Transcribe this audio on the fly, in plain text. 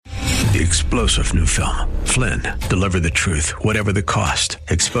The explosive new film, Flynn, deliver the truth, whatever the cost,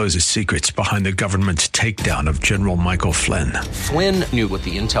 exposes secrets behind the government's takedown of General Michael Flynn. Flynn knew what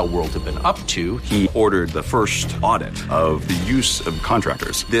the intel world had been up to. He ordered the first audit of the use of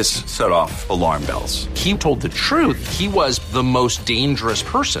contractors. This set off alarm bells. He told the truth. He was the most dangerous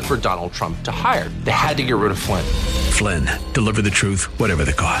person for Donald Trump to hire. They had to get rid of Flynn. Flynn, deliver the truth, whatever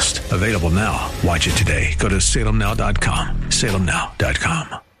the cost. Available now. Watch it today. Go to salemnow.com.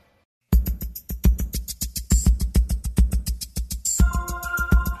 salemnow.com.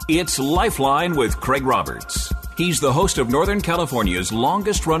 It's Lifeline with Craig Roberts. He's the host of Northern California's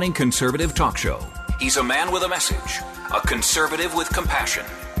longest-running conservative talk show. He's a man with a message, a conservative with compassion.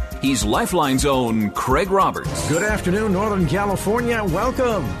 He's Lifeline's own Craig Roberts. Good afternoon, Northern California.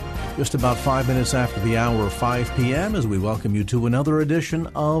 Welcome. Just about 5 minutes after the hour of 5 p.m. as we welcome you to another edition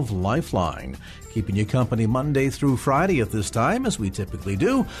of Lifeline. Keeping you company Monday through Friday at this time, as we typically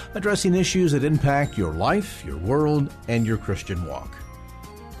do, addressing issues that impact your life, your world, and your Christian walk.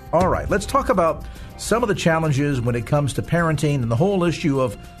 All right, let's talk about some of the challenges when it comes to parenting and the whole issue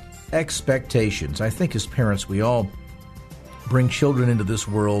of expectations. I think as parents, we all bring children into this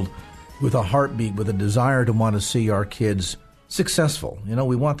world with a heartbeat, with a desire to want to see our kids successful. You know,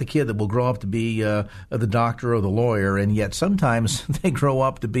 we want the kid that will grow up to be the doctor or the lawyer, and yet sometimes they grow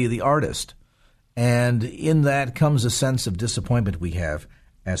up to be the artist. And in that comes a sense of disappointment we have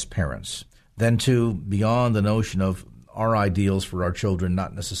as parents. Then, too, beyond the notion of our ideals for our children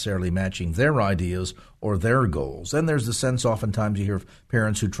not necessarily matching their ideas or their goals. Then there's the sense oftentimes you hear of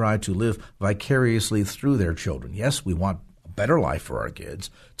parents who try to live vicariously through their children. Yes, we want a better life for our kids.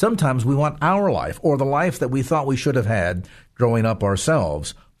 Sometimes we want our life or the life that we thought we should have had growing up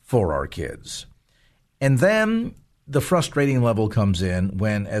ourselves for our kids. And then the frustrating level comes in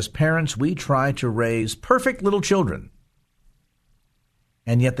when, as parents, we try to raise perfect little children,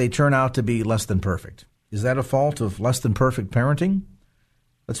 and yet they turn out to be less than perfect. Is that a fault of less than perfect parenting?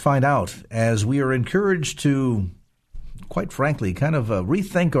 Let's find out as we are encouraged to, quite frankly, kind of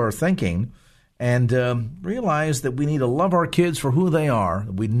rethink our thinking and realize that we need to love our kids for who they are.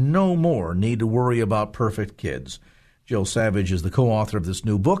 We no more need to worry about perfect kids. Jill Savage is the co-author of this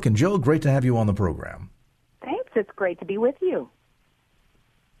new book. And Jill, great to have you on the program. Thanks. It's great to be with you.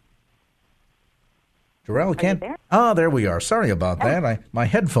 Jarrell, can't. There? There we are. Sorry about that. My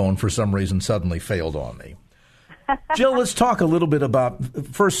headphone, for some reason, suddenly failed on me. Jill, let's talk a little bit about,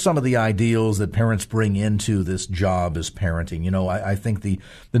 first, some of the ideals that parents bring into this job as parenting. You know, I think the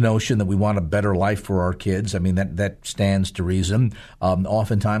notion that we want a better life for our kids, I mean, that stands to reason.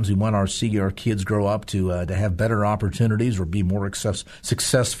 Oftentimes, we want to see our kids grow up to have better opportunities or be more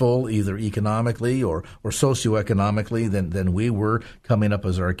successful, either economically or socioeconomically than we were coming up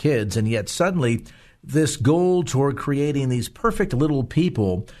as our kids. And yet, suddenly, this goal toward creating these perfect little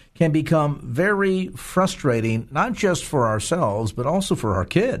people can become very frustrating, not just for ourselves, but also for our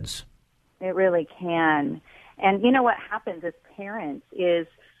kids. It really can. And you know what happens as parents is,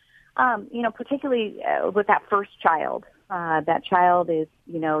 particularly with that first child, that child is,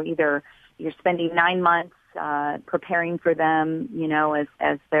 either you're spending 9 months preparing for them,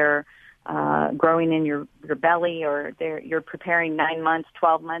 as they're growing in your belly, or you're preparing 9 months,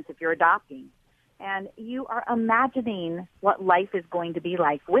 12 months if you're adopting. And you are imagining what life is going to be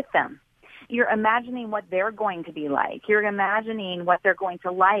like with them. You're imagining what they're going to be like. You're imagining what they're going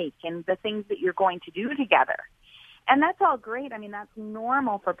to like and the things that you're going to do together. And that's all great. I mean, that's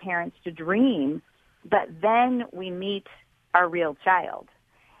normal for parents to dream. But then we meet our real child.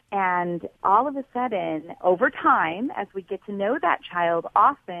 And all of a sudden, over time, as we get to know that child,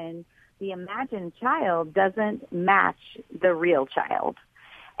 often the imagined child doesn't match the real child.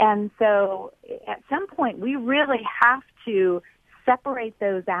 And so at some point, we really have to separate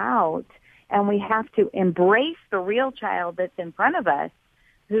those out, and we have to embrace the real child that's in front of us,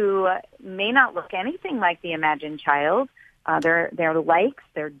 who may not look anything like the imagined child. Their likes,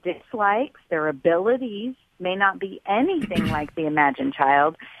 their dislikes, their abilities may not be anything like the imagined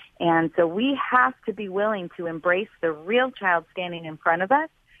child. And so we have to be willing to embrace the real child standing in front of us,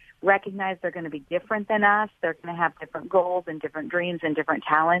 recognize they're going to be different than us, they're going to have different goals and different dreams and different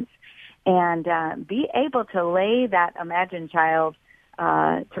talents, and be able to lay that imagined child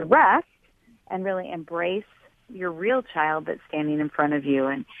to rest and really embrace your real child that's standing in front of you.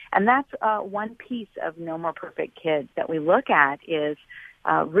 And that's one piece of No More Perfect Kids that we look at is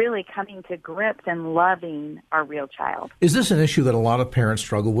really coming to grips and loving our real child. Is this an issue that a lot of parents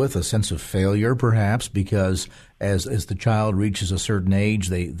struggle with, a sense of failure perhaps, because as the child reaches a certain age,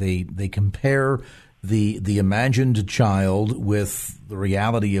 they compare the imagined child with the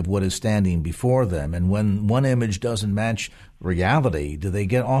reality of what is standing before them, and when one image doesn't match reality, do they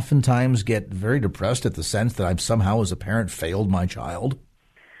oftentimes get very depressed at the sense that I've somehow as a parent failed my child?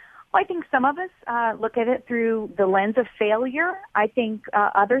 Well, I think some of us look at it through the lens of failure. I think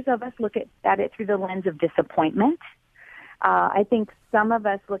others of us look at it through the lens of disappointment. I think some of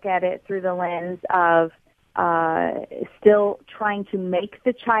us look at it through the lens of still trying to make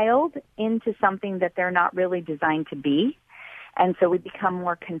the child into something that they're not really designed to be. And so we become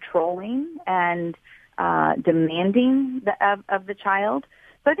more controlling and demanding of the child.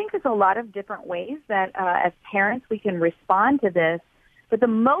 So I think there's a lot of different ways that as parents we can respond to this. But the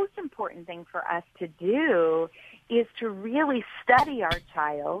most important thing for us to do is to really study our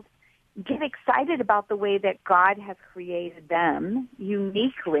child, get excited about the way that God has created them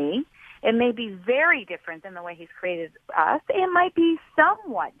uniquely. It may be very different than the way He's created us. It might be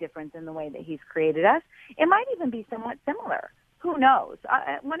somewhat different than the way that He's created us. It might even be somewhat similar. Who knows?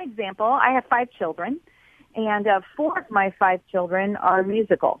 One example, I have 5 children, and 4 of my 5 children are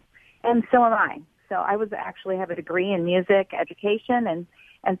musical, and so am I. So I have a degree in music education,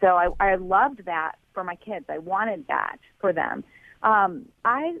 and so I loved that for my kids. I wanted that for them.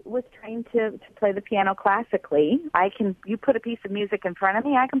 I was trained to play the piano classically. You put a piece of music in front of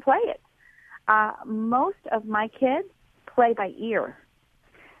me, I can play it. Most of my kids play by ear.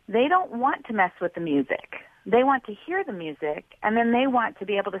 They don't want to mess with the music. They want to hear the music, and then they want to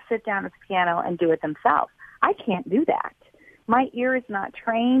be able to sit down at the piano and do it themselves. I can't do that. My ear is not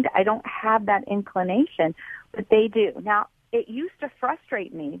trained. I don't have that inclination, but they do. Now, it used to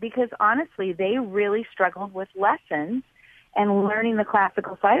frustrate me because, honestly, they really struggled with lessons and learning the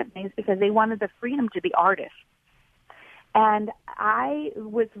classical side of things because they wanted the freedom to be artists. And I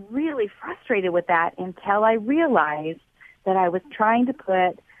was really frustrated with that until I realized that I was trying to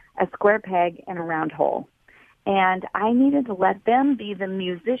put a square peg in a round hole. And I needed to let them be the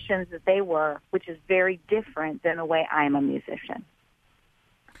musicians that they were, which is very different than the way I'm a musician.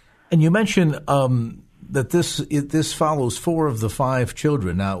 And you mentioned that this follows 4 of the 5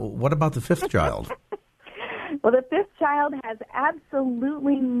 children. Now, what about the 5th child? Well, the 5th child has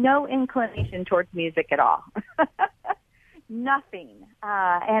absolutely no inclination towards music at all. Nothing.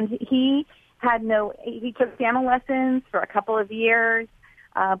 And he took piano lessons for a couple of years.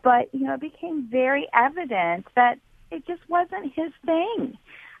 But, it became very evident that it just wasn't his thing.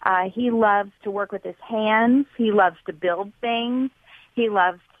 He loves to work with his hands. He loves to build things. He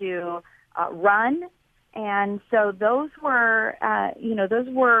loves to run. And so those were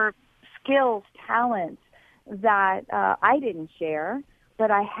skills, talents that I didn't share,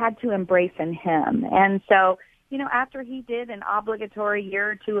 but I had to embrace in him. And so, after he did an obligatory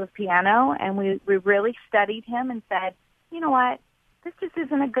year or 2 of piano, and we really studied him and said, you know what? This just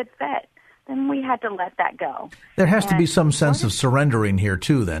isn't a good fit, then we had to let that go. There has to be some sense of surrendering here,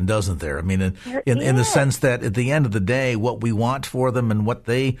 too, then, doesn't there? I mean, in the sense that at the end of the day, what we want for them and what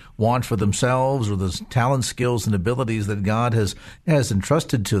they want for themselves or the talent, skills, and abilities that God has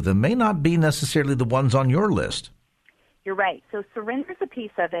entrusted to them may not be necessarily the ones on your list. You're right. So surrender is a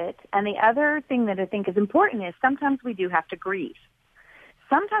piece of it. And the other thing that I think is important is sometimes we do have to grieve.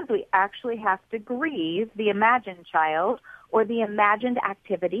 Sometimes we actually have to grieve the imagined child or the imagined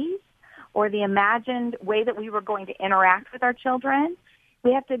activities or the imagined way that we were going to interact with our children.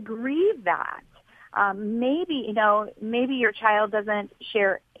 We have to grieve that. Maybe your child doesn't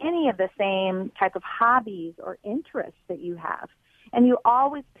share any of the same type of hobbies or interests that you have. And you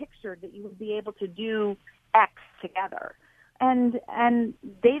always pictured that you would be able to do X together. And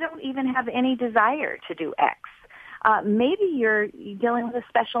they don't even have any desire to do X. Maybe you're dealing with a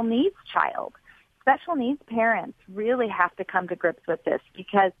special needs child. Special needs parents really have to come to grips with this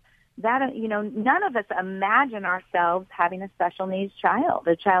because none of us imagine ourselves having a special needs child,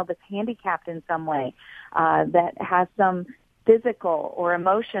 a child that's handicapped in some way, that has some physical or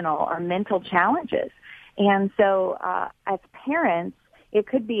emotional or mental challenges. And so as parents, it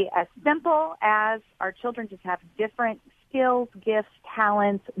could be as simple as our children just have different skills, gifts,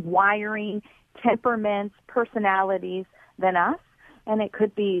 talents, wiring, temperaments, personalities than us. And it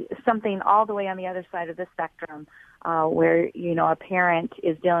could be something all the way on the other side of the spectrum where, a parent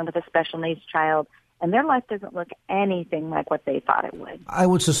is dealing with a special needs child and their life doesn't look anything like what they thought it would. I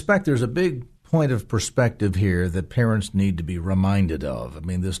would suspect there's a big point of perspective here that parents need to be reminded of. I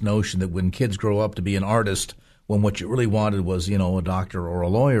mean, this notion that when kids grow up to be an artist, when what you really wanted was, a doctor or a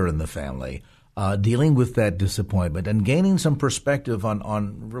lawyer in the family, dealing with that disappointment and gaining some perspective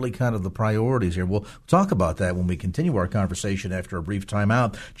on really kind of the priorities here. We'll talk about that when we continue our conversation after a brief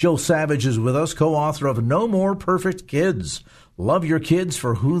timeout. Jill Savage is with us, co-author of No More Perfect Kids. Love your kids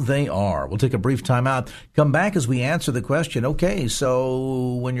for who they are. We'll take a brief timeout. Come back as we answer the question, okay,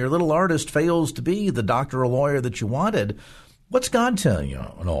 so when your little artist fails to be the doctor or lawyer that you wanted, What's God telling you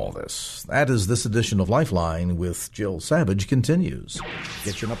on all this? That is this edition of Lifeline with Jill Savage continues.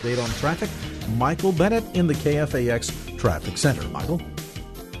 Get you an update on traffic. Michael Bennett in the KFAX Traffic Center. Michael?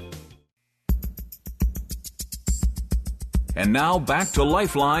 And now back to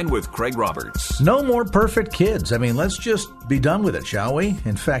Lifeline with Craig Roberts. No more perfect kids. I mean, let's just be done with it, shall we?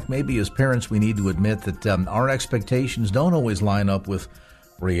 In fact, maybe as parents we need to admit that our expectations don't always line up with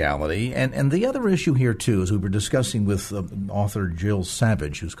reality. And the other issue here, too, as we were discussing with author Jill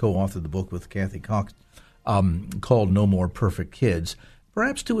Savage, who's co-authored the book with Kathy Cox, called No More Perfect Kids,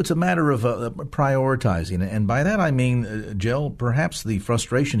 perhaps, too, it's a matter of prioritizing. And by that I mean, Jill, perhaps the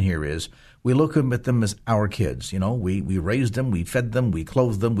frustration here is we look at them as our kids. You know, we raised them, we fed them, we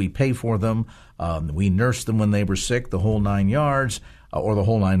clothed them, we pay for them, we nursed them when they were sick, the whole 9 yards, or the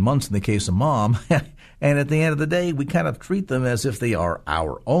whole 9 months in the case of mom. And at the end of the day, we kind of treat them as if they are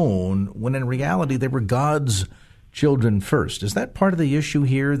our own, when in reality they were God's children first. Is that part of the issue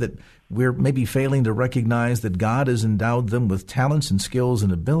here, that we're maybe failing to recognize that God has endowed them with talents and skills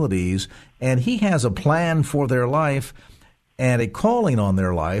and abilities, and He has a plan for their life and a calling on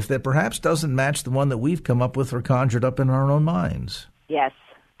their life that perhaps doesn't match the one that we've come up with or conjured up in our own minds? Yes,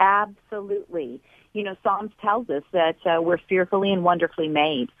 absolutely. You know, Psalms tells us that we're fearfully and wonderfully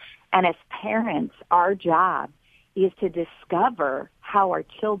made. And as parents, our job is to discover how our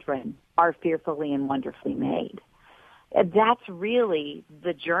children are fearfully and wonderfully made. That's really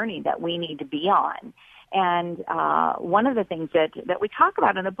the journey that we need to be on. And one of the things that we talk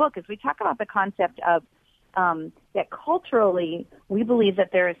about in the book is we talk about the concept of that culturally we believe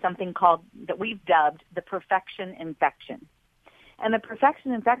that there is something called, that we've dubbed, the perfection infection. And the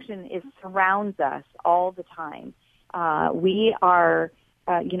perfection infection surrounds us all the time. We are...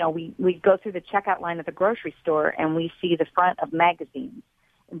 we go through the checkout line at the grocery store and we see the front of magazines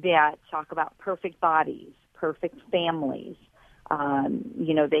that talk about perfect bodies, perfect families.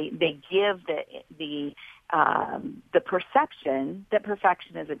 They give the perception that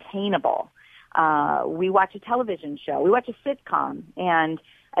perfection is attainable. We watch a television show. We watch a sitcom, and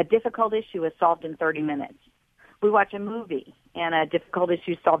a difficult issue is solved in 30 minutes. We watch a movie, and a difficult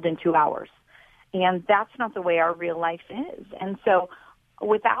issue is solved in 2 hours. And that's not the way our real life is. And so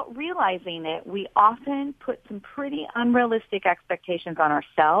without realizing it, we often put some pretty unrealistic expectations on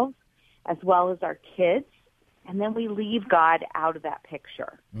ourselves as well as our kids, and then we leave God out of that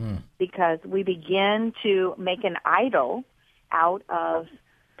picture because we begin to make an idol out of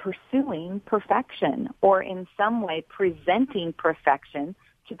pursuing perfection or in some way presenting perfection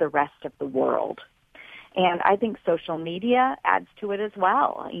to the rest of the world. And I think social media adds to it as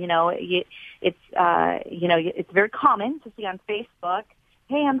well. You know, it's very common to see on Facebook,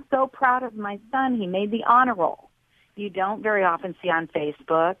 hey, I'm so proud of my son. He made the honor roll. You don't very often see on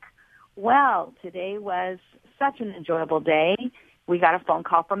Facebook, well, today was such an enjoyable day. We got a phone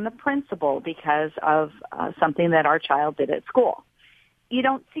call from the principal because of something that our child did at school. You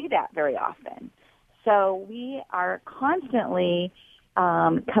don't see that very often. So we are constantly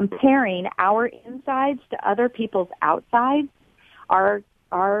comparing our insides to other people's outsides.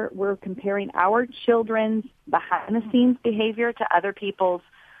 We're comparing our children's behind-the-scenes behavior to other people's,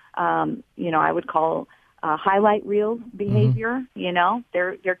 I would call highlight reel behavior. Mm-hmm. You know,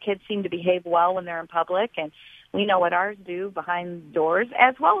 their kids seem to behave well when they're in public, and we know what ours do behind doors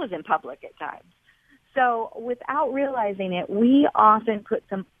as well as in public at times. So without realizing it, we often put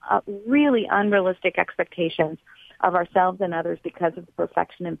some really unrealistic expectations of ourselves and others because of the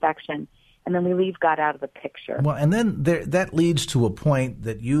perfection infection, and then we leave God out of the picture. Well, and then that leads to a point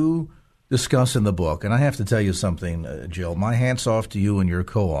that you discuss in the book, and I have to tell you something, Jill. My hat's off to you and your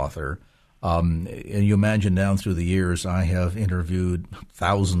co-author. And you imagine down through the years, I have interviewed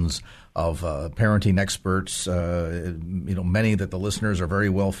thousands of parenting experts, many that the listeners are very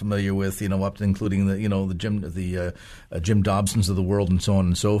well familiar with, up to including the Jim Dobsons of the world and so on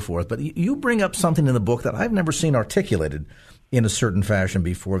and so forth. But you bring up something in the book that I've never seen articulated in a certain fashion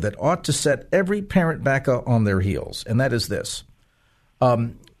before that ought to set every parent back on their heels, and that is this.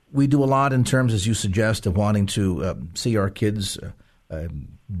 We do a lot in terms, as you suggest, of wanting to see our kids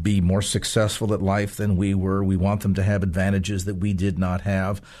be more successful at life than we were. We want them to have advantages that we did not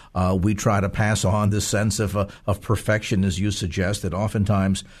have. We try to pass on this sense of perfection, as you suggest, that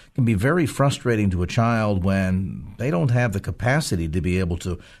oftentimes can be very frustrating to a child when they don't have the capacity to be able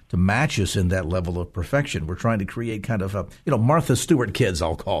to match us in that level of perfection. We're trying to create kind of Martha Stewart kids,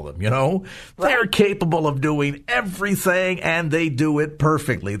 I'll call them, Right. They're capable of doing everything and they do it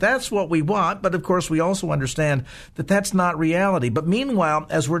perfectly. That's what we want. But of course, we also understand that that's not reality. But meanwhile,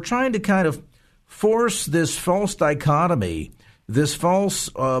 as we're trying to kind of force this false dichotomy, this false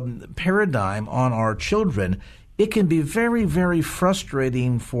paradigm on our children, it can be very, very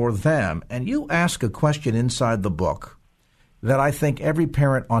frustrating for them. And you ask a question inside the book that I think every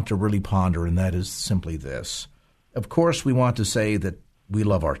parent ought to really ponder, and that is simply this. Of course, we want to say that we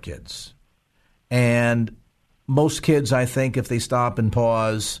love our kids. And most kids, I think, if they stop and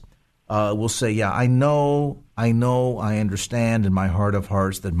pause, will say, yeah, I know, I understand in my heart of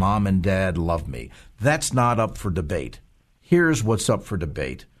hearts that mom and dad love me. That's not up for debate. Here's what's up for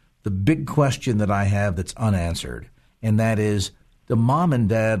debate. The big question that I have that's unanswered, and that is, do mom and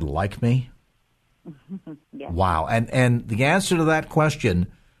dad like me? Yes. Wow. And the answer to that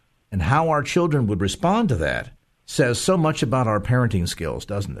question and how our children would respond to that says so much about our parenting skills,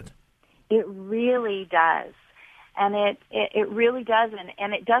 doesn't it? It really does. And it really does.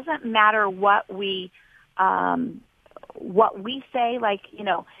 And it doesn't matter what we say, like,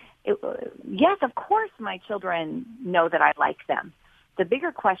 yes, of course my children know that I like them. The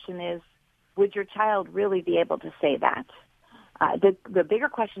bigger question is, would your child really be able to say that? The bigger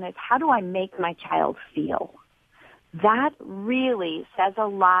question is, how do I make my child feel? That really says a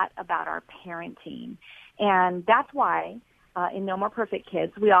lot about our parenting. And that's why in No More Perfect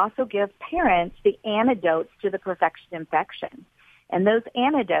Kids, we also give parents the antidotes to the perfection infection. And those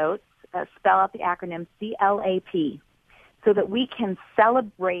antidotes spell out the acronym CLAP, so that we can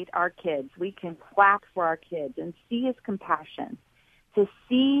celebrate our kids, we can clap for our kids and see his compassion, to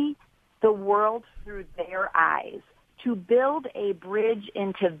see the world through their eyes, to build a bridge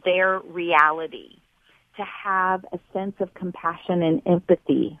into their reality, to have a sense of compassion and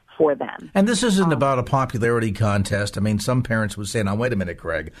empathy for them. And this isn't about a popularity contest. I mean, some parents would say, now, wait a minute,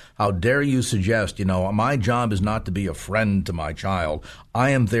 Craig, how dare you suggest, my job is not to be a friend to my child. I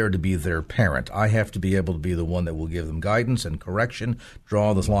am there to be their parent. I have to be able to be the one that will give them guidance and correction,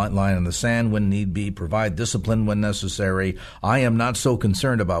 draw the line in the sand when need be, provide discipline when necessary. I am not so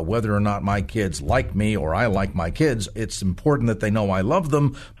concerned about whether or not my kids like me or I like my kids. It's important that they know I love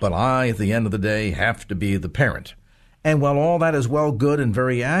them, but I, at the end of the day, have to be the parent. And while all that is well, good, and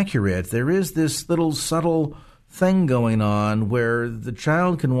very accurate, there is this little subtle thing going on where the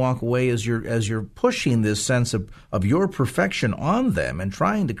child can walk away as you're pushing this sense of your perfection on them and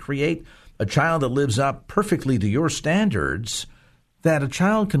trying to create a child that lives up perfectly to your standards, that a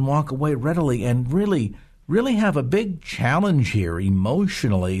child can walk away readily and really, really have a big challenge here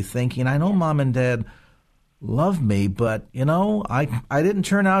emotionally, thinking, I know mom and dad love me, but, I didn't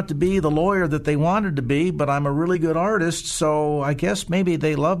turn out to be the lawyer that they wanted to be, but I'm a really good artist, so I guess maybe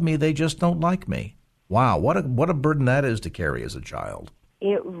they love me, they just don't like me. Wow, what a burden that is to carry as a child.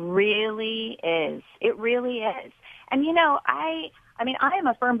 It really is. It really is. And, I am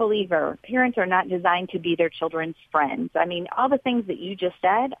a firm believer parents are not designed to be their children's friends. I mean, all the things that you just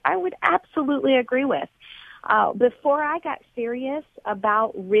said, I would absolutely agree with. Before I got serious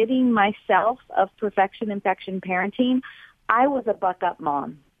about ridding myself of perfection infection parenting, I was a buck up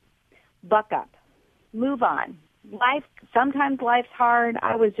mom. Buck up. Move on. Sometimes life's hard.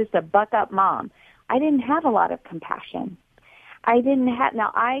 I was just a buck up mom. I didn't have a lot of compassion. I gave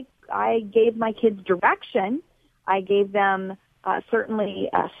my kids direction. I gave them certainly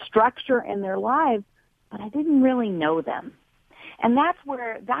a structure in their lives, but I didn't really know them. And that's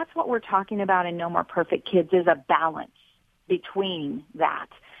what we're talking about in No More Perfect Kids, is a balance between that.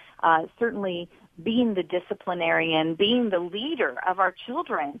 Certainly being the disciplinarian, being the leader of our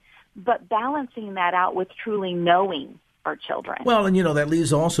children, but balancing that out with truly knowing our children. Well, and that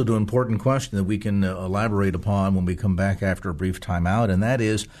leads also to an important question that we can elaborate upon when we come back after a brief time out, and that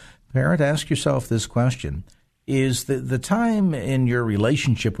is, parent, ask yourself this question. Is the time in your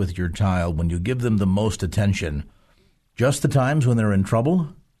relationship with your child when you give them the most attention just the times when they're in trouble?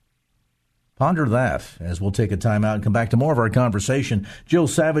 Ponder that as we'll take a time out and come back to more of our conversation. Jill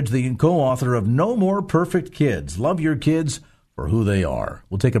Savage, the co-author of No More Perfect Kids. Love your kids for who they are.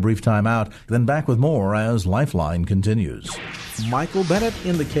 We'll take a brief time out, then back with more as Lifeline continues. Michael Bennett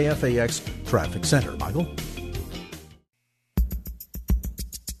in the KFAX Traffic Center. Michael?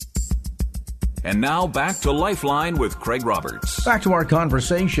 And now back to Lifeline with Craig Roberts. Back to our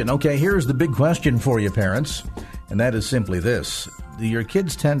conversation. Okay, here's the big question for you, parents. And that is simply this. Do your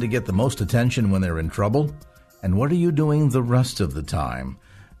kids tend to get the most attention when they're in trouble? And what are you doing the rest of the time?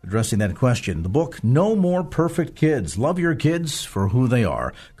 Addressing that question, the book, No More Perfect Kids. Love your kids for who they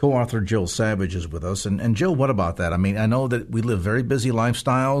are. Co-author Jill Savage is with us. And Jill, what about that? I mean, I know that we live very busy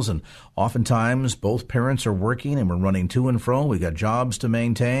lifestyles, and oftentimes both parents are working and we're running to and fro. We got jobs to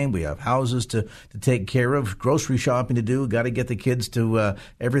maintain. We have houses to take care of, grocery shopping to do. Got to get the kids to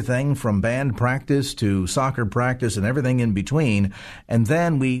everything from band practice to soccer practice and everything in between. And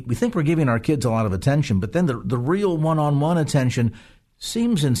then we think we're giving our kids a lot of attention, but then the real one-on-one attention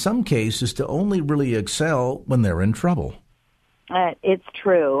seems in some cases to only really excel when they're in trouble. It's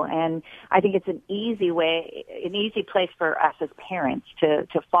true, and I think it's an easy place for us as parents to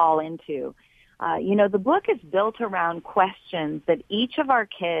fall into. The book is built around questions that each of our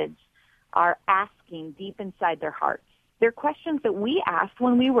kids are asking deep inside their hearts. They're questions that we asked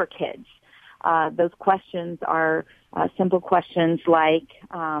when we were kids. Those questions are simple questions like,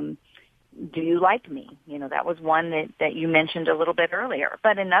 do you like me? That was one that you mentioned a little bit earlier.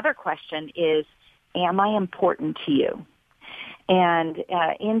 But another question is, am I important to you? And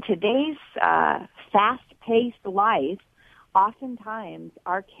in today's fast-paced life, oftentimes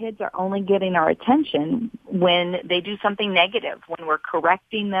our kids are only getting our attention when they do something negative, when we're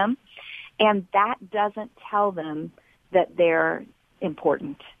correcting them, and that doesn't tell them that they're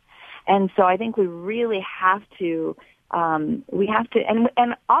important. And so I think we really have to, and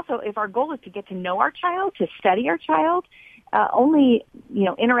also if our goal is to get to know our child, to study our child, only,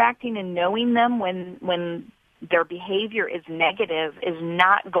 interacting and knowing them when their behavior is negative is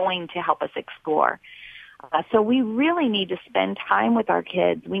not going to help us explore. So we really need to spend time with our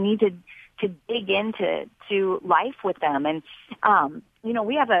kids. We need to dig into life with them. And,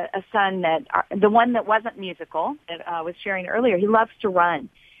 we have a son that, the one that wasn't musical that I was sharing earlier, he loves to run.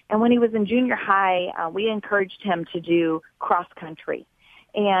 And when he was in junior high, we encouraged him to do cross country.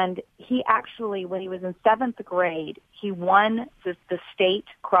 And he actually, when he was in 7th grade, he won the state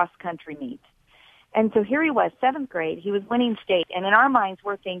cross country meet. And so here he was, 7th grade, he was winning state. And in our minds,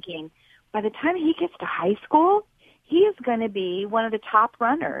 we're thinking, by the time he gets to high school, he is going to be one of the top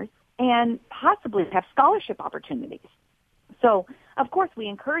runners and possibly have scholarship opportunities. So, of course, we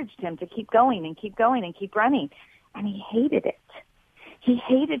encouraged him to keep going and keep going and keep running. And he hated it. He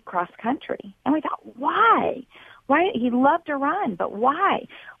hated cross country. And we thought, why? Why? He loved to run, but why?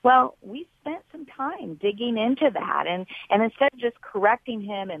 Well, we spent some time digging into that. And instead of just correcting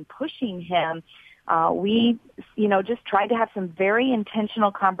him and pushing him, we, just tried to have some very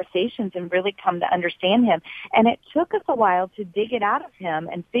intentional conversations and really come to understand him. And it took us a while to dig it out of him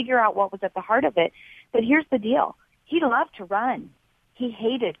and figure out what was at the heart of it. But here's the deal. He loved to run. He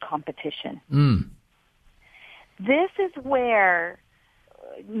hated competition. This is where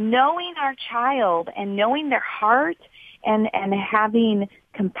knowing our child and knowing their heart and having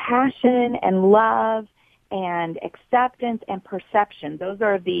compassion and love and acceptance and perception, those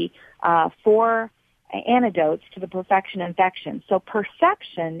are the 4 antidotes to the perfection infection. So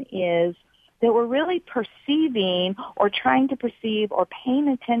perception is that we're really perceiving or trying to perceive or paying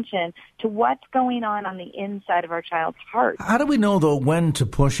attention to what's going on the inside of our child's heart. How do we know, though, when to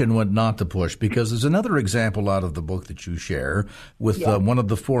push and when not to push? Because there's another example out of the book that you share with one of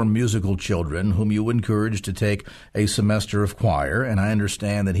the 4 musical children whom you encouraged to take a semester of choir. And I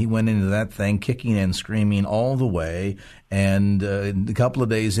understand that he went into that thing kicking and screaming all the way. And a couple of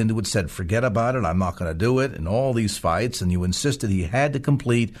days into it said, forget about it, I'm not going to do it, and all these fights. And you insisted he had to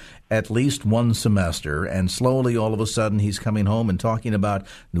complete at least 1 semester. And slowly, all of a sudden, he's coming home and talking about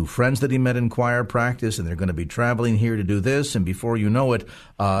new friends that he met in choir practice, and they're going to be traveling here to do this. And before you know it,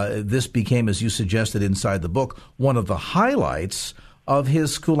 this became, as you suggested inside the book, one of the highlights of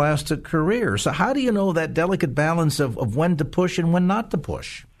his scholastic career. So how do you know that delicate balance of when to push and when not to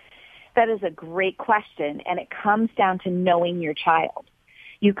push? That is a great question, and it comes down to knowing your child.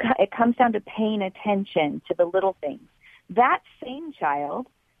 It comes down to paying attention to the little things. That same child,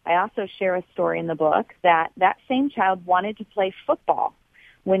 I also share a story in the book, that same child wanted to play football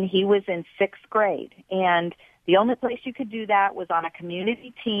when he was in 6th grade, and the only place you could do that was on a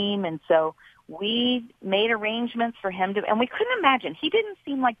community team, and so we made arrangements for him to, and we couldn't imagine. He didn't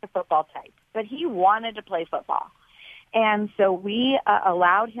seem like the football type, but he wanted to play football. And so we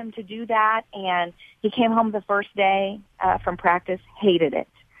allowed him to do that, and he came home the first day from practice, hated it.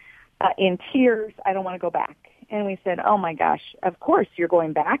 In tears, I don't want to go back. And we said, oh my gosh, of course you're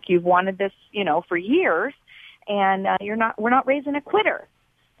going back. You've wanted this, for years, and we're not raising a quitter.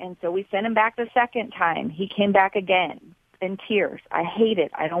 And so we sent him back the second time. He came back again in tears. I hate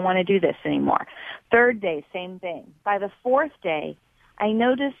it. I don't want to do this anymore. Third day, same thing. By the 4th day, I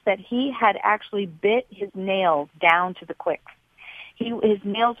noticed that he had actually bit his nails down to the quick. His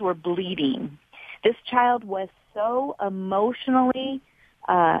nails were bleeding. This child was so emotionally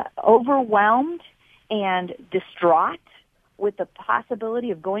overwhelmed and distraught with the possibility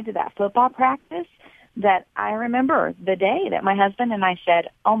of going to that football practice that I remember the day that my husband and I said,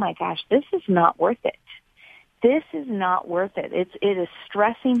 oh my gosh, this is not worth it. This is not worth it. It is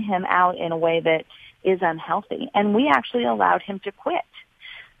stressing him out in a way that is unhealthy. And we actually allowed him to quit.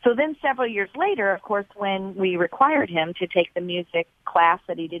 So then several years later, of course, when we required him to take the music class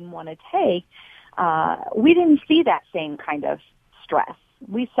that he didn't want to take, we didn't see that same kind of stress.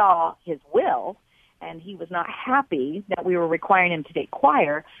 We saw his will, and he was not happy that we were requiring him to take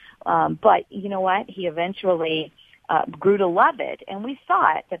choir. But you know what? He eventually grew to love it, and we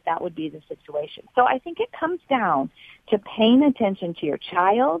thought that would be the situation. So I think it comes down to paying attention to your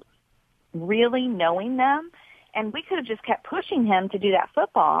child, really knowing them, and we could have just kept pushing him to do that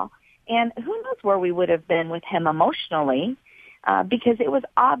football, and who knows where we would have been with him emotionally, because it was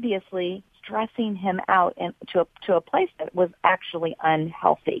obviously stressing him out to a place that was actually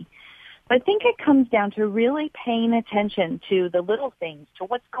unhealthy. But I think it comes down to really paying attention to the little things, to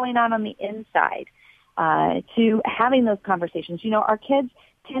what's going on the inside, to having those conversations. You know, our kids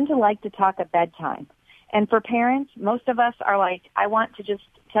tend to like to talk at bedtime. And for parents, most of us are like, I want to just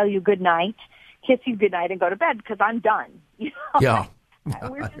tell you good night, kiss you good night, and go to bed because I'm done. You know? Yeah.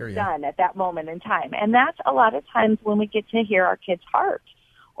 We're just done at that moment in time. And that's a lot of times when we get to hear our kids' heart,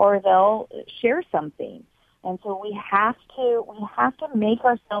 or they'll share something. And so we have to make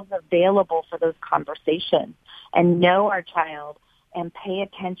ourselves available for those conversations and know our child and pay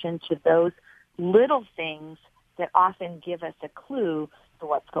attention to those little things that often give us a clue to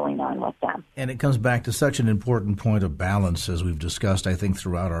what's going on with them. And it comes back to such an important point of balance, as we've discussed, I think,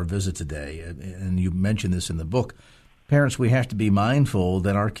 throughout our visit today. And you mentioned this in the book. Parents, we have to be mindful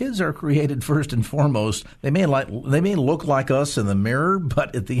that our kids are created first and foremost. They may look like us in the mirror,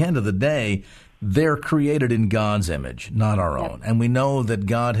 but at the end of the day, they're created in God's image, not our own. And we know that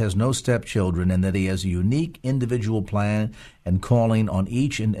God has no stepchildren and that he has a unique individual plan and calling on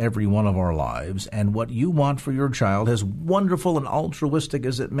each and every one of our lives. And what you want for your child, as wonderful and altruistic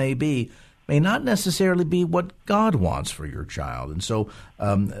as it may be, may not necessarily be what God wants for your child. And so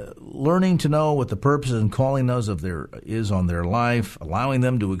learning to know what the purpose and calling is on their life, allowing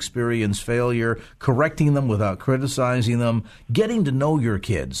them to experience failure, correcting them without criticizing them, getting to know your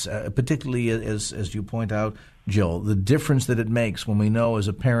kids, particularly as you point out, Jill, the difference that it makes when we know as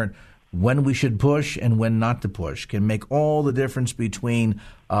a parent when we should push and when not to push can make all the difference between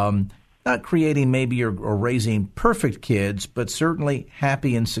not creating maybe or raising perfect kids, but certainly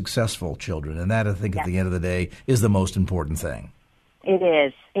happy and successful children. And that, I think, at the end of the day, is the most important thing. It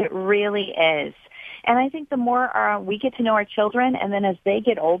is. It really is. And I think the more we get to know our children, and then as they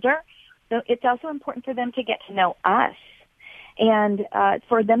get older, it's also important for them to get to know us and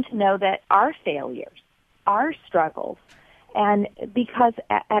for them to know that our failures, our struggles, and because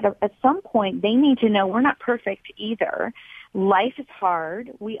at some point they need to know we're not perfect either. Life is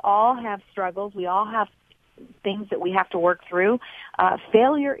hard. We all have struggles. We all have things that we have to work through.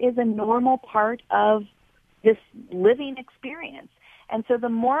 Failure is a normal part of this living experience. And so the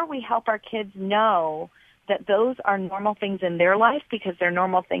more we help our kids know that those are normal things in their life because they're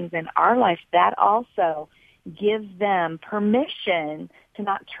normal things in our life, that also gives them permission to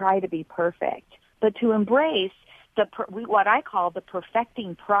not try to be perfect, but to embrace what I call the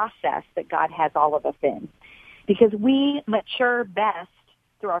perfecting process that God has all of us in. Because we mature best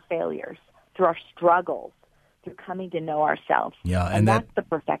through our failures, through our struggles, through coming to know ourselves. Yeah, and that's the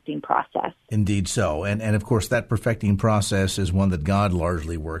perfecting process. Indeed so. And of course, that perfecting process is one that God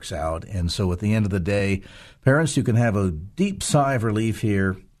largely works out. And so at the end of the day, parents, you can have a deep sigh of relief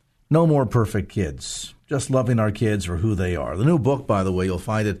here. No more perfect kids. Just loving our kids for who they are. The new book, by the way, you'll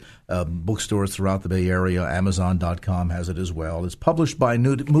find it bookstores throughout the Bay Area. Amazon.com has it as well. It's published by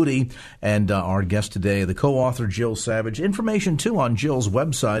Moody, and our guest today, the co-author Jill Savage. Information, too, on Jill's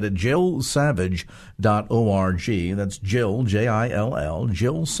website at jillsavage.org. That's Jill, Jill,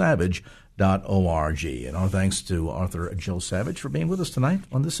 jillsavage.org. And our thanks to author Jill Savage for being with us tonight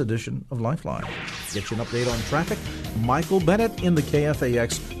on this edition of Lifeline. Get you an update on traffic. Michael Bennett in the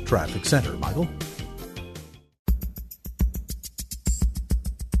KFAX Traffic Center. Michael?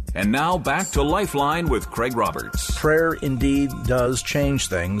 And now back to Lifeline with Craig Roberts. Prayer indeed does change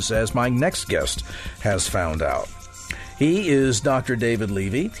things, as my next guest has found out. He is Dr. David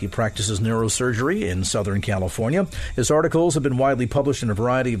Levy. He practices neurosurgery in Southern California. His articles have been widely published in a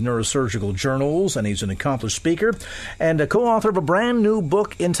variety of neurosurgical journals, and he's an accomplished speaker and a co-author of a brand new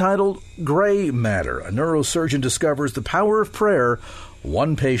book entitled Gray Matter. A neurosurgeon discovers the power of prayer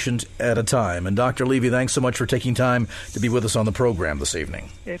one patient at a time. And Dr. Levy, thanks so much for taking time to be with us on the program this evening.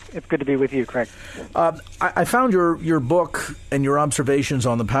 It's good to be with you, Craig. I found your book and your observations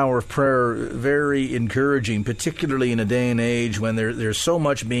on the power of prayer very encouraging, particularly in a day and age when there's so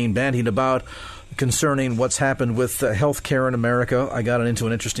much being bandied about concerning what's happened with healthcare in America. I got into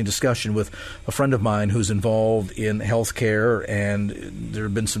an interesting discussion with a friend of mine who's involved in healthcare, and there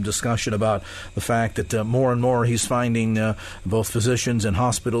have been some discussion about the fact that more and more he's finding both physicians and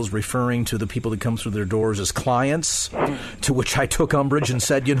hospitals referring to the people that come through their doors as clients, to which I took umbrage and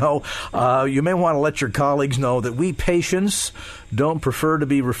said, you may want to let your colleagues know that we patients don't prefer to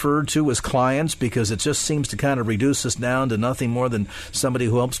be referred to as clients, because it just seems to kind of reduce us down to nothing more than somebody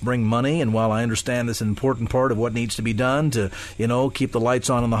who helps bring money. And while I understand that's an important part of what needs to be done to, keep the lights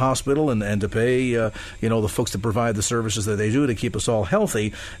on in the hospital and to pay, the folks that provide the services that they do to keep us all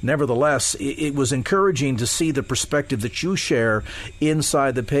healthy, nevertheless, it was encouraging to see the perspective that you share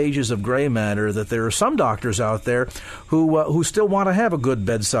inside the pages of Gray Matter, that there are some doctors out there who still want to have a good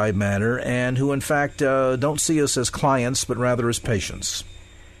bedside manner and who, in fact, don't see us as clients, but rather as patients.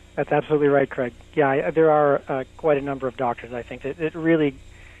 That's absolutely right, Craig. Yeah, there are quite a number of doctors, I think, that really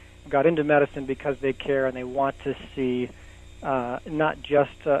got into medicine because they care and they want to see not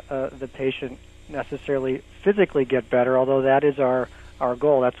just the patient necessarily physically get better, although that is our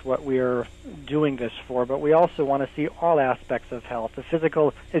goal. That's what we're doing this for. But we also want to see all aspects of health. The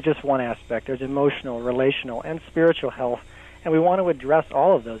physical is just one aspect. There's emotional, relational, and spiritual health, and we want to address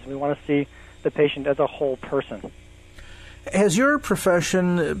all of those. We want to see the patient as a whole person. Has your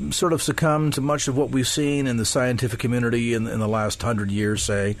profession sort of succumbed to much of what we've seen in the scientific community in the last 100 years,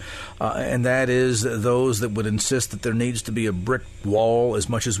 say, and that is those that would insist that there needs to be a brick wall, as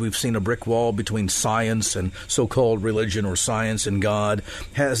much as we've seen a brick wall between science and so-called religion, or science and God?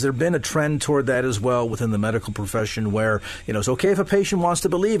 Has there been a trend toward that as well within the medical profession, where, it's okay if a patient wants to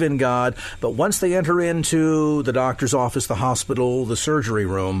believe in God, but once they enter into the doctor's office, the hospital, the surgery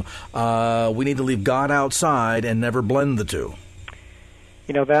room, we need to leave God outside and never blend the two?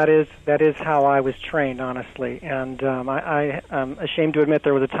 That is how I was trained, honestly, and I'm ashamed to admit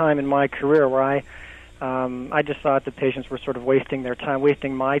there was a time in my career where I just thought the patients were sort of wasting their time,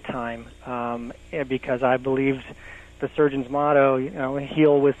 wasting my time, because I believed the surgeon's motto,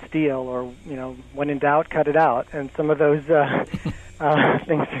 heal with steel, or when in doubt, cut it out, and some of those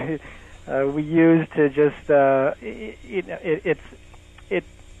things we use to just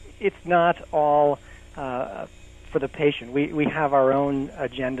it's not all for the patient. We have our own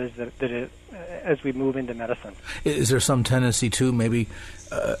agendas that as we move into medicine. Is there some tendency to maybe,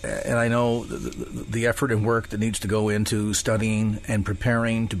 and I know the effort and work that needs to go into studying and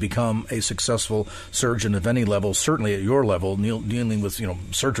preparing to become a successful surgeon of any level, certainly at your level, dealing with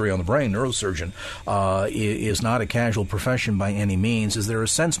surgery on the brain, neurosurgeon, is not a casual profession by any means. Is there a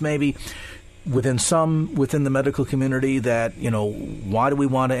sense maybe within the medical community that, why do we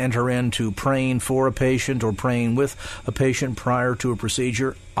want to enter into praying for a patient or praying with a patient prior to a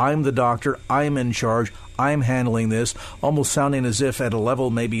procedure? I'm the doctor. I'm in charge. I'm handling this, almost sounding as if at a level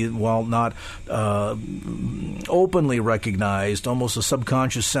maybe, while not openly recognized, almost a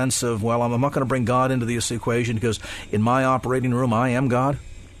subconscious sense of, well, I'm not going to bring God into this equation because in my operating room I am God?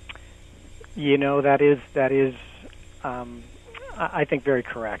 That is I think very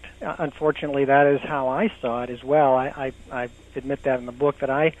correct. Unfortunately, that is how I saw it as well. I admit that in the book, that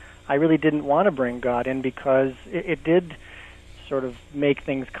I really didn't want to bring God in because it did sort of make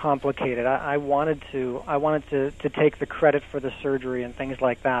things complicated. I wanted to take the credit for the surgery and things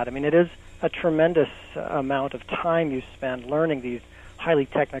like that. I mean, it is a tremendous amount of time you spend learning these highly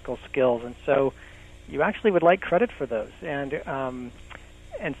technical skills, and so you actually would like credit for those.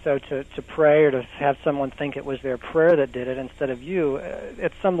 And so to pray or to have someone think it was their prayer that did it instead of you,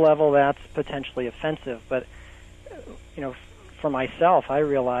 at some level that's potentially offensive. But, for myself, I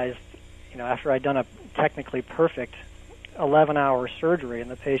realized, after I'd done a technically perfect 11-hour surgery and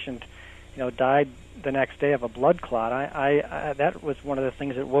the patient, died the next day of a blood clot, I that was one of the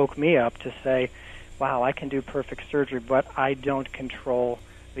things that woke me up to say, wow, I can do perfect surgery, but I don't control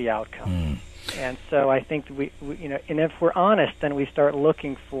the outcome. And so I think we and if we're honest, then we start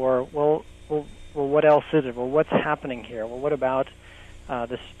looking for, well, what else is it? Well, what's happening here? Well, what about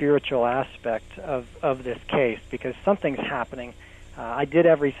the spiritual aspect of this case? Because something's happening. I did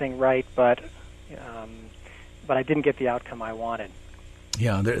everything right, but I didn't get the outcome I wanted.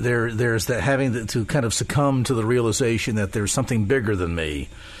 Yeah, there's that having to kind of succumb to the realization that there's something bigger than me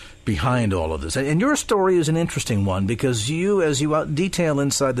behind all of this. And your story is an interesting one because you, as you detail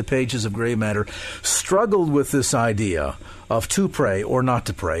inside the pages of Gray Matter, struggled with this idea of to pray or not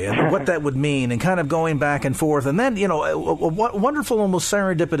to pray and what that would mean and kind of going back and forth. And then, a wonderful, almost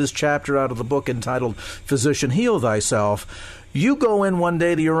serendipitous chapter out of the book entitled Physician, Heal Thyself. You go in one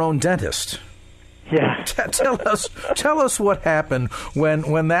day to your own dentist. Yeah. Tell us what happened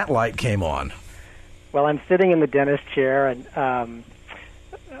when that light came on. Well, I'm sitting in the dentist chair, and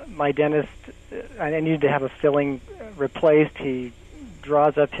my dentist, I needed to have a filling replaced. He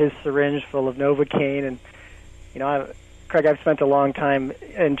draws up his syringe full of Novocaine, and Craig, I've spent a long time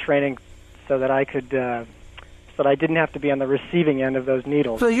in training so that I could, so that I didn't have to be on the receiving end of those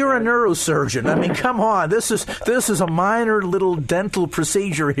needles. So you're a neurosurgeon. I mean, come on, this is a minor little dental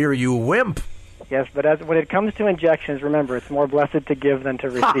procedure here, you wimp. Yes, but when it comes to injections, remember, it's more blessed to give than to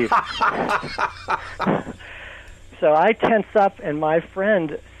receive. So I tense up, and my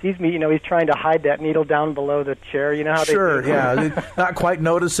friend sees me. He's trying to hide that needle down below the chair. You know how sure, they do? Yeah, not quite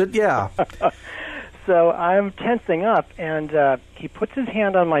notice it, yeah. So I'm tensing up, and he puts his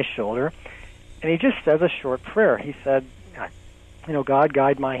hand on my shoulder, and he just says a short prayer. He said, God,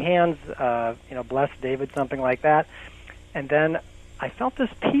 guide my hands, bless David, something like that. And then I felt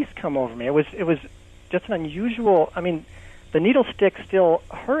this peace come over me. It was just an unusual, the needle stick still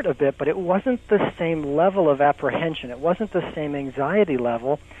hurt a bit, but it wasn't the same level of apprehension. It wasn't the same anxiety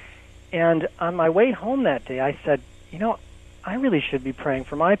level. And on my way home that day, I said, I really should be praying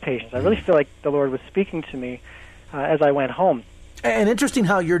for my patients. I really feel like the Lord was speaking to me as I went home. And interesting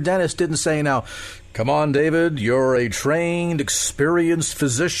how your dentist didn't say, now, come on, David, you're a trained, experienced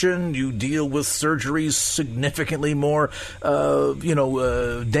physician. You deal with surgeries significantly more,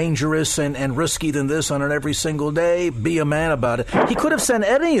 dangerous and risky than this on an every single day. Be a man about it. He could have said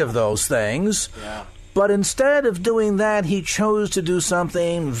any of those things. Yeah. But instead of doing that, he chose to do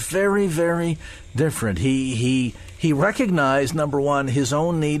something very, very different. He recognized, number one, his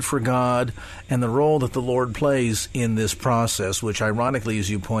own need for God and the role that the Lord plays in this process, which ironically, as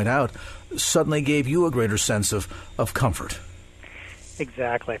you point out, suddenly gave you a greater sense of comfort.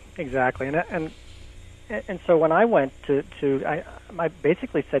 Exactly. And so when I went I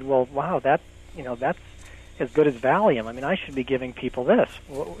basically said, well, wow, that's as good as Valium. I should be giving people this.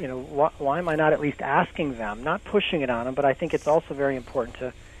 Why am I not at least asking them, not pushing it on them? But I think it's also very important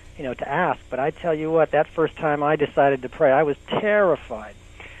to ask. But I tell you what, that first time I decided to pray, I was terrified.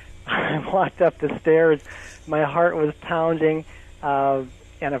 I walked up the stairs, my heart was pounding, and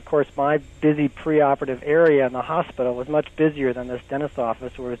of course my busy preoperative area in the hospital was much busier than this dentist's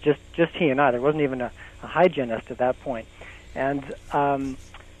office, where it was just he and I. There wasn't even a hygienist at that point. And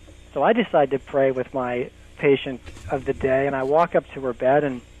so I decided to pray with my patient of the day, and I walk up to her bed,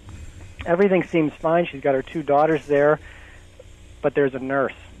 and everything seems fine. She's got her 2 daughters there, but there's a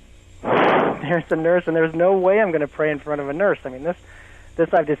nurse. There's a nurse, and there's no way I'm going to pray in front of a nurse.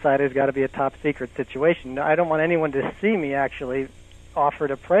 This I've decided has got to be a top secret situation. I don't want anyone to see me actually offer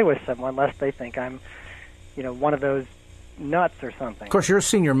to pray with someone unless they think I'm, one of those nuts or something. Of course, you're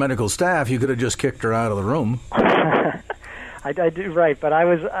senior medical staff. You could have just kicked her out of the room. I do, right, but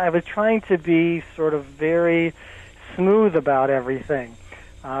I was trying to be sort of very smooth about everything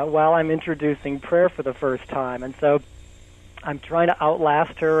while I'm introducing prayer for the first time, and so I'm trying to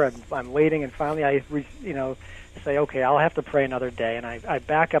outlast her, and I'm waiting, and finally I, say, okay, I'll have to pray another day, and I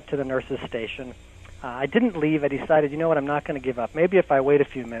back up to the nurse's station. I didn't leave. I decided, I'm not going to give up. Maybe if I wait a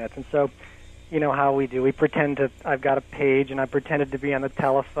few minutes, and so, how we do. We pretend to. I've got a page, and I pretended to be on the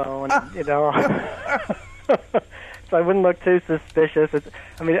telephone, so I wouldn't look too suspicious.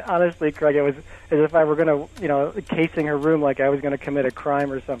 Honestly, Craig, it was as if I were going to, casing her room like I was going to commit a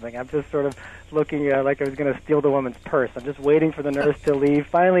crime or something. I'm just sort of looking like I was going to steal the woman's purse. I'm just waiting for the nurse to leave.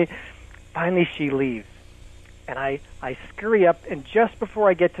 Finally, she leaves. And I scurry up, and just before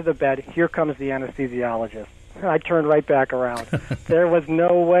I get to the bed, here comes the anesthesiologist. I turned right back around. There was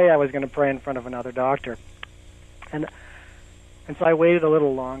no way I was going to pray in front of another doctor. And so I waited a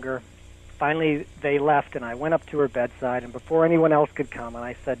little longer. Finally, they left, and I went up to her bedside, and before anyone else could come, and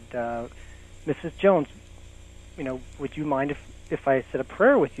I said, Mrs. Jones, would you mind if I said a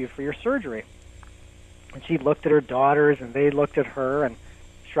prayer with you for your surgery? And she looked at her daughters, and they looked at her and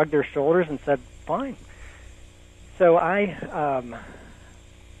shrugged their shoulders and said, fine. So I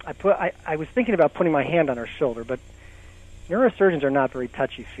was thinking about putting my hand on her shoulder, but neurosurgeons are not very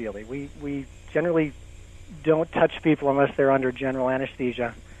touchy-feely. We generally don't touch people unless they're under general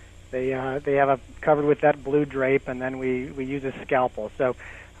anesthesia. They have covered with that blue drape, and then we use a scalpel. So,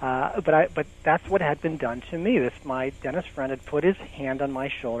 but that's what had been done to me. My dentist friend had put his hand on my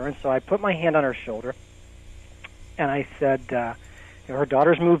shoulder, and so I put my hand on her shoulder, and I said, her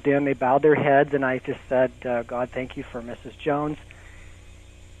daughters moved in. They bowed their heads, and I just said, God, thank you for Mrs. Jones.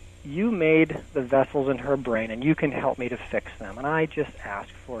 You made the vessels in her brain, and you can help me to fix them. And I just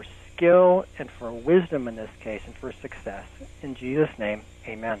asked for skill and for wisdom in this case and for success. In Jesus' name,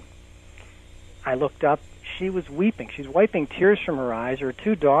 amen. I looked up. She was weeping. She's wiping tears from her eyes. Her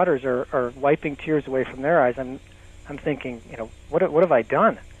 2 daughters are wiping tears away from their eyes. I'm thinking, what have I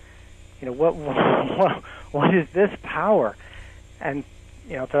done? What is this power? And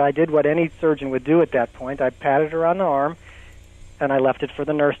so I did what any surgeon would do at that point. I patted her on the arm, and I left it for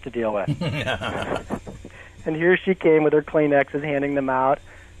the nurse to deal with. And here she came with her Kleenexes, handing them out,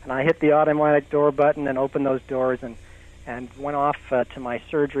 and I hit the automatic door button and opened those doors and went off to my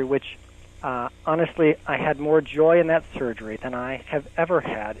surgery, which honestly, I had more joy in that surgery than I have ever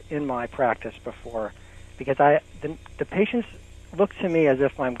had in my practice before, because the patients looked to me as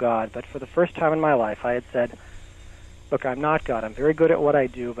if I'm God, but for the first time in my life, I had said, look, I'm not God. I'm very good at what I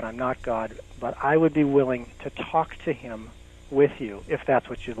do, but I'm not God. But I would be willing to talk to him with you if that's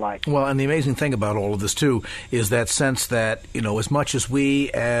what you'd like. Well, and the amazing thing about all of this, too, is that sense that, as much as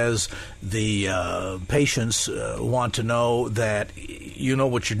we as the patients want to know that you know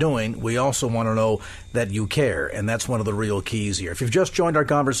what you're doing, we also want to know that you care, and that's one of the real keys here. If you've just joined our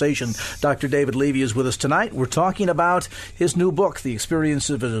conversation, Dr. David Levy is with us tonight. We're talking about his new book, The Experience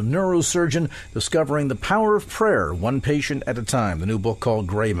of a Neurosurgeon, Discovering the Power of Prayer, One Patient at a Time, the new book called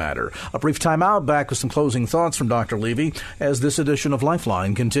Gray Matter. A brief time out, back with some closing thoughts from Dr. Levy as this edition of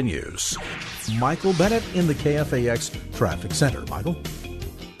Lifeline continues. Michael Bennett in the KFAX Traffic Center. Michael?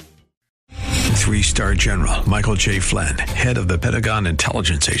 3-star General Michael J. Flynn, head of the Pentagon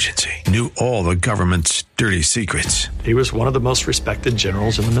Intelligence Agency, knew all the government's dirty secrets. He was one of the most respected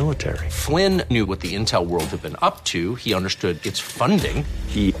generals in the military. Flynn knew what the intel world had been up to. He understood its funding.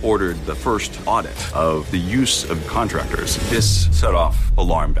 He ordered the first audit of the use of contractors. This set off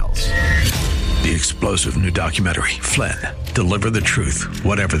alarm bells. The explosive new documentary, Flynn, Deliver the Truth,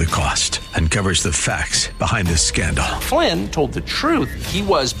 Whatever the Cost, uncovers the facts behind this scandal. Flynn told the truth. He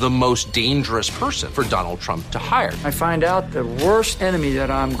was the most dangerous person for Donald Trump to hire. I find out the worst enemy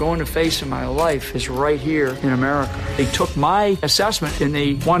that I'm going to face in my life is right here in America. They took my assessment and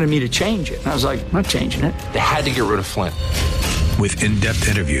they wanted me to change it. And I was like, I'm not changing it. They had to get rid of Flynn. With in-depth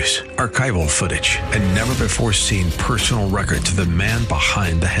interviews, archival footage, and never-before-seen personal records of the man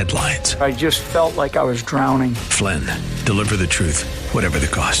behind the headlines. I just felt like I was drowning. Flynn, Deliver the Truth, Whatever the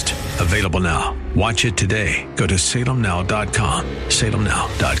Cost. Available now. Watch it today. Go to salemnow.com.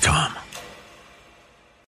 salemnow.com.